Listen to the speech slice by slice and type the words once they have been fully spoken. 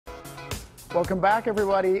Welcome back,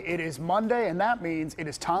 everybody. It is Monday, and that means it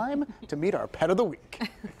is time to meet our pet of the week.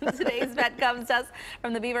 Today's pet comes to us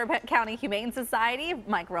from the Beaver County Humane Society.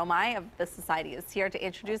 Mike Romai of the society is here to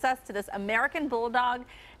introduce us to this American Bulldog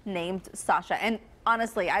named Sasha. And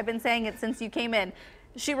honestly, I've been saying it since you came in.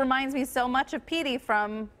 She reminds me so much of Petey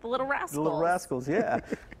from The Little Rascals. The Little Rascals, yeah.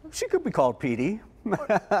 She could be called Petey.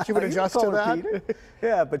 She would adjust to that?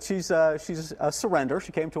 Yeah, but she's a surrender.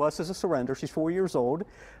 She came to us as a surrender. She's 4 years old.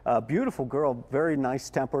 Beautiful girl, very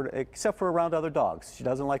nice-tempered, except for around other dogs. She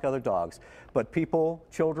doesn't like other dogs. But people,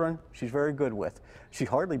 children, she's very good with. She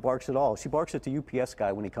hardly barks at all. She barks at the UPS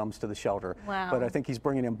guy when he comes to the shelter. Wow. But I think he's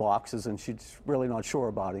bringing in boxes, and she's really not sure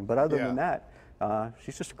about him. But other than that,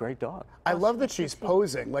 she's just a great dog. I love that she's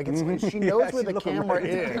posing. Like she knows where the camera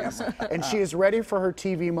is, and she is ready for her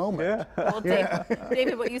TV moment. Yeah. Well,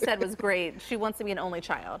 David, what you said was great. She wants to be an only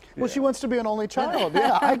child. Well, she wants to be an only child.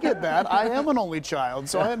 Yeah, I get that. I am an only child,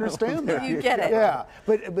 so I understand that. You get it. Yeah,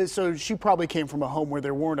 but so she probably came from a home where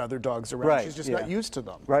there weren't other dogs around. Right, she's just not used to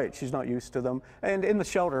them. Right, she's not used to them. And in the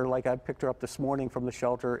shelter, like I picked her up this morning from the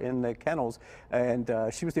shelter in the kennels, and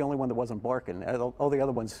she was the only one that wasn't barking. All the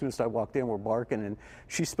other ones, as soon as I walked in, were barking, and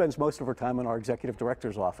she spends most of her time in our executive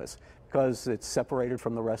director's office because it's separated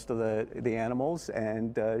from the rest of the animals,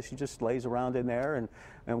 and she just lays around in there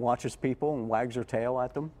and watches people and wags her tail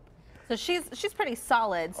at them. So she's pretty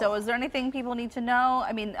solid. So is there anything people need to know?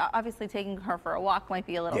 I mean, obviously taking her for a walk might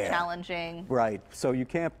be a little challenging. Right. So you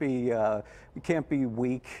can't be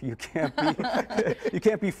weak. You can't be you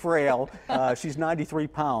can't be frail. She's 93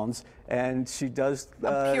 pounds, and she does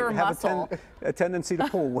have a tendency to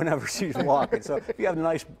pull whenever she's walking. So if you have a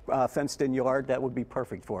nice fenced-in yard, that would be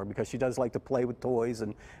perfect for her because she does like to play with toys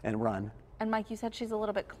and run. And Mike, you said she's a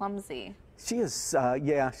little bit clumsy. She is,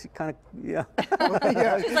 yeah, she kind of, yeah.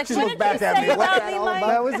 She's like, she what looked did back you at say me. about me, Mike?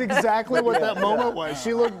 That was exactly what that moment was.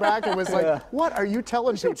 She looked back and was like, what are you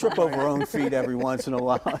telling me? Trip over her own feet every once in a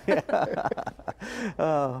while.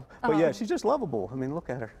 But yeah, she's just lovable. I mean, look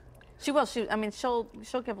at her. She will. I mean, she'll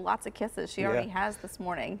give lots of kisses. She already has this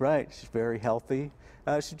morning. Right. She's very healthy.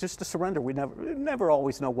 She's just a surrender. We never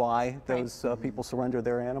always know why those people surrender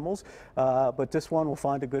their animals, but this one will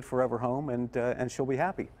find a good forever home, and she'll be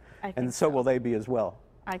happy, and so will they be as well.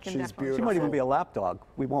 She's beautiful. She might even be a lap dog.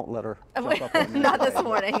 We won't let her jump up on Not this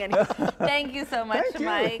morning. Thank you so much,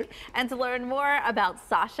 Mike. And to learn more about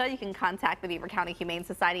Sasha, you can contact the Beaver County Humane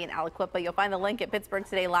Society in Aliquippa. You'll find the link at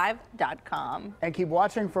pittsburghtodaylive.com. And keep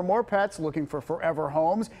watching for more pets looking for forever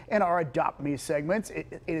homes in our Adopt Me segments.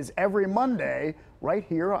 It is every Monday right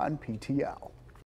here on PTL.